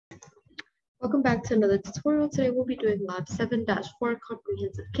Welcome back to another tutorial. Today we'll be doing Lab 7-4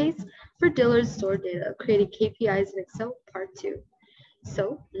 Comprehensive Case for Dillard Store Data, creating KPIs in Excel Part 2.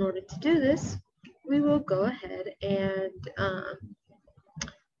 So, in order to do this, we will go ahead and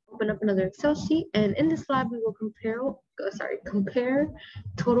open up another Excel sheet, and in this lab we will compare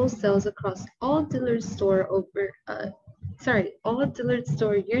total sales across all Dillard Store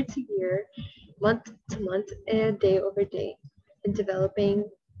year to year, month to month, and day over day, and developing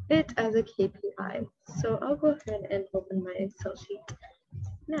it as a KPI. So I'll go ahead and open my Excel sheet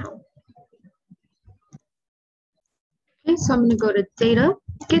now. Okay, so I'm going to go to Data,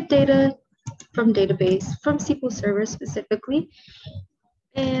 Get Data from Database, from SQL Server specifically.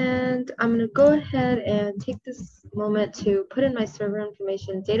 And I'm going to go ahead and take this moment to put in my server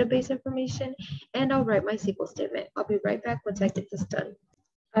information, database information, and I'll write my SQL statement. I'll be right back once I get this done.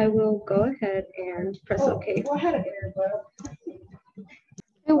 I will go ahead and press OK. Go ahead,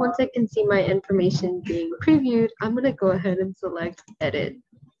 And once I can see my information being previewed, I'm going to go ahead and select Edit.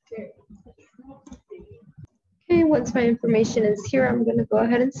 Okay, once my information is here, I'm going to go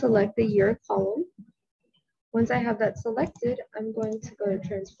ahead and select the year column. Once I have that selected, I'm going to go to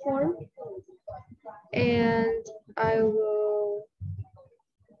Transform, and I will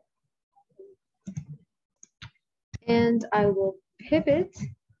pivot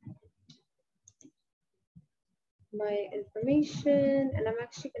my information, and I'm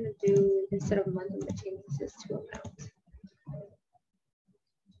actually going to do, instead of month, I'm going to change this to amount.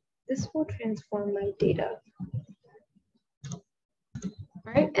 This will transform my data.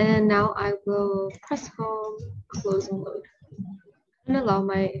 All right, and now I will press Home, close and load, and allow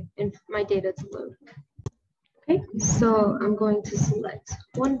my data to load. Okay, so I'm going to select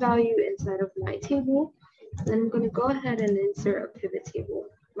one value inside of my table, and then I'm going to go ahead and insert a pivot table.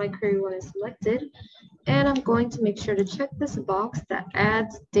 My query one is selected, and I'm going to make sure to check this box that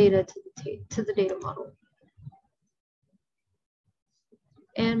adds data to the data model.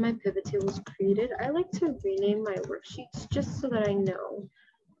 And my pivot table is created. I like to rename my worksheets just so that I know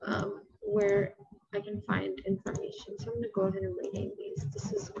where I can find information. So I'm going to go ahead and rename these.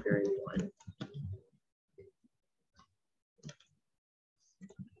 This is query one.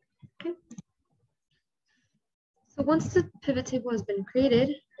 Okay. So once the pivot table has been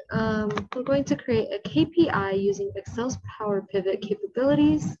created, we're going to create a KPI using Excel's Power Pivot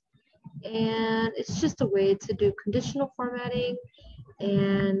capabilities. And it's just a way to do conditional formatting.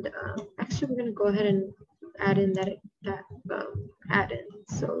 And actually, we're going to go ahead and add in that add-in.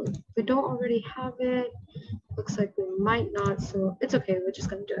 So if we don't already have it, looks like we might not. So it's okay. We're just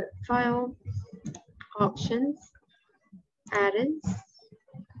going to do it. File, Options, Add-ins.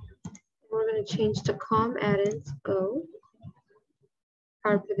 We're going to change to COM add-ins. Go.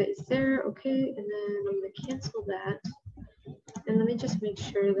 Power Pivot is there. Okay. And then I'm going to cancel that. And let me just make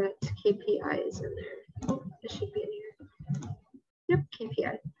sure that KPI is in there. Oh, it should be in here. Yep,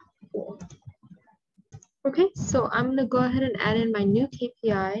 KPI. Cool. Okay, so I'm going to go ahead and add in my new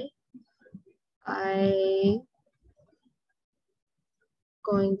KPI. I'm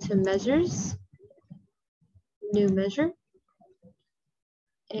going to Measures, New Measure.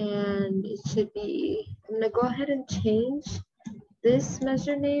 And it should be, I'm going to go ahead and change this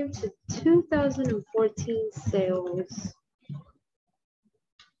measure name to 2014 sales.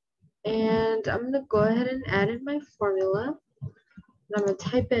 And I'm going to go ahead and add in my formula. And I'm going to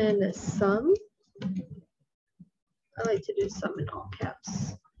type in a sum. I like to do sum in all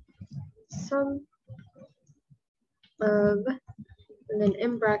caps. Sum of, and then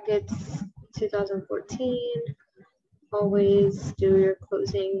in brackets, 2014. Always do your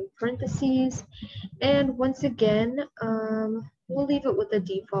closing parentheses. And once again, we'll leave it with the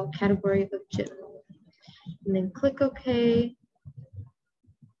default category of general. And then click OK.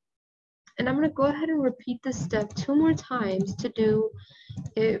 And I'm going to go ahead and repeat this step 2 more times to do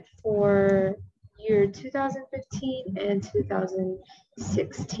it for year 2015 and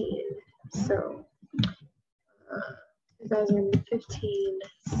 2016. So 2015,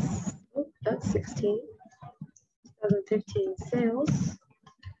 oh, that's 16. 2015 sales,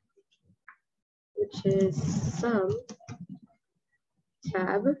 which is sum,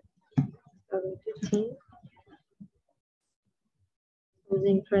 tab, 2015.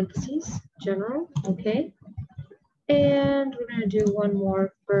 Closing parentheses, general, okay. And we're going to do one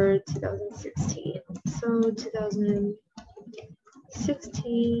more for 2016. So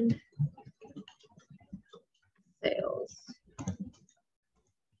 2016 sales.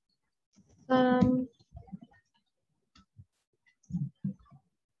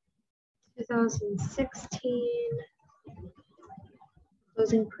 2016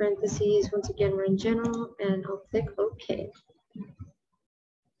 closing parentheses. Once again, we're in general, and I'll click OK.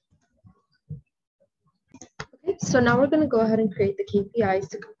 So now we're going to go ahead and create the KPIs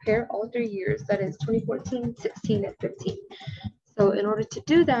to compare all 3 years, that is 2014, 16, and 15. So in order to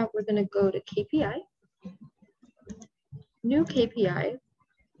do that, we're going to go to KPI, new KPI,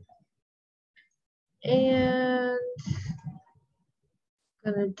 and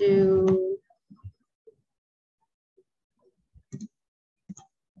going to do,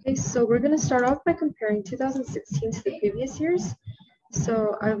 okay, so we're going to start off by comparing 2016 to the previous years.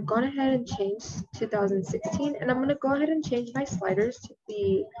 So I've gone ahead and changed 2016, and I'm going to go ahead and change my sliders to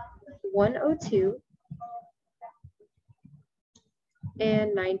be 102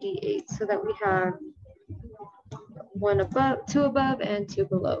 and 98, so that we have one above, two above, and two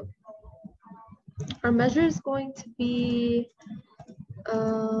below. Our measure is going to be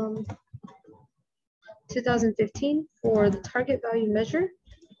 2015 for the target value measure,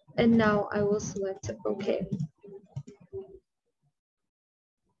 and now I will select OK.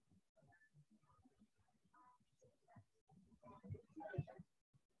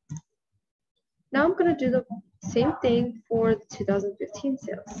 Now I'm going to do the same thing for the 2015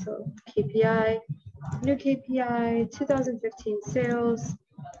 sales. So KPI, new KPI, 2015 sales,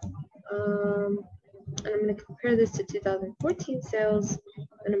 and I'm going to compare this to 2014 sales.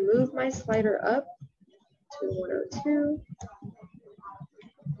 I'm going to move my slider up to 102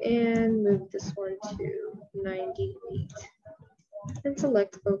 and move this one to 98 and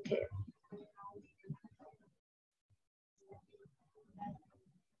select OK.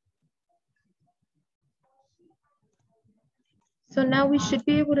 So now we should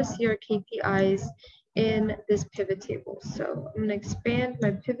be able to see our KPIs in this pivot table. So I'm going to expand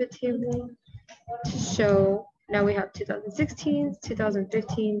my pivot table to show, now we have 2016,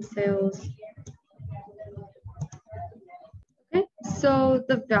 2015 sales. Okay, so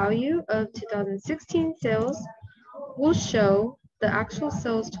the value of 2016 sales will show the actual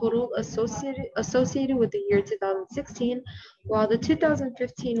sales total associated with the year 2016, while the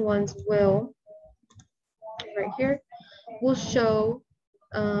 2015 ones will, right here, will show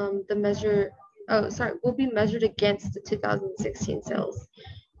the measure, will be measured against the 2016 sales.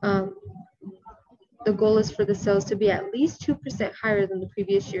 The goal is for the sales to be at least 2% higher than the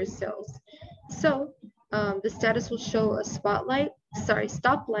previous year's sales. So the status will show a stoplight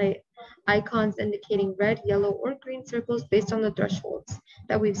icons indicating red, yellow, or green circles based on the thresholds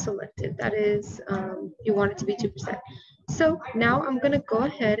that we've selected. That is, you want it to be 2%. So now I'm going to go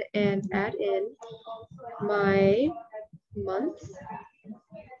ahead and add in my months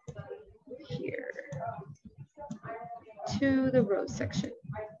here to the rows section.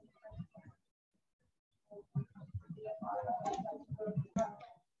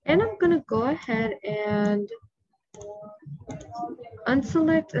 And I'm going to go ahead and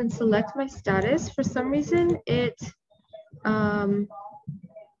unselect and select my status. For some reason, it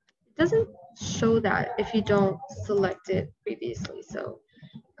doesn't show that if you don't select it previously. So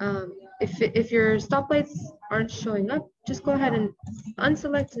if your stoplights aren't showing up, just go ahead and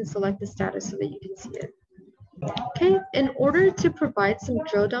unselect and select the status so that you can see it. Okay, in order to provide some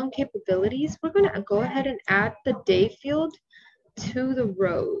drill down capabilities, we're going to go ahead and add the day field to the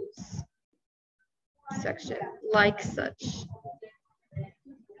rows section, like such.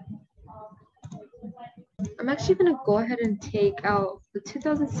 I'm actually going to go ahead and take out the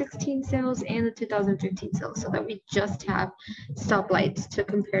 2016 sales and the 2015 sales so that we just have stoplights to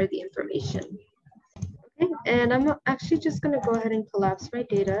compare the information. Okay, and I'm actually just going to go ahead and collapse my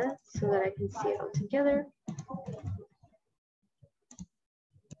data so that I can see it all together.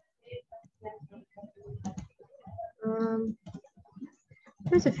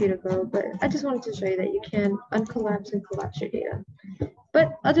 There's a few to go, but I just wanted to show you that you can uncollapse and collapse your data.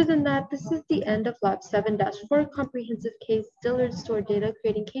 But other than that, this is the end of Lab 7-4 Comprehensive Case Dillard Stored Data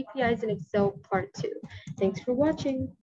Creating KPIs in Excel Part 2. Thanks for watching.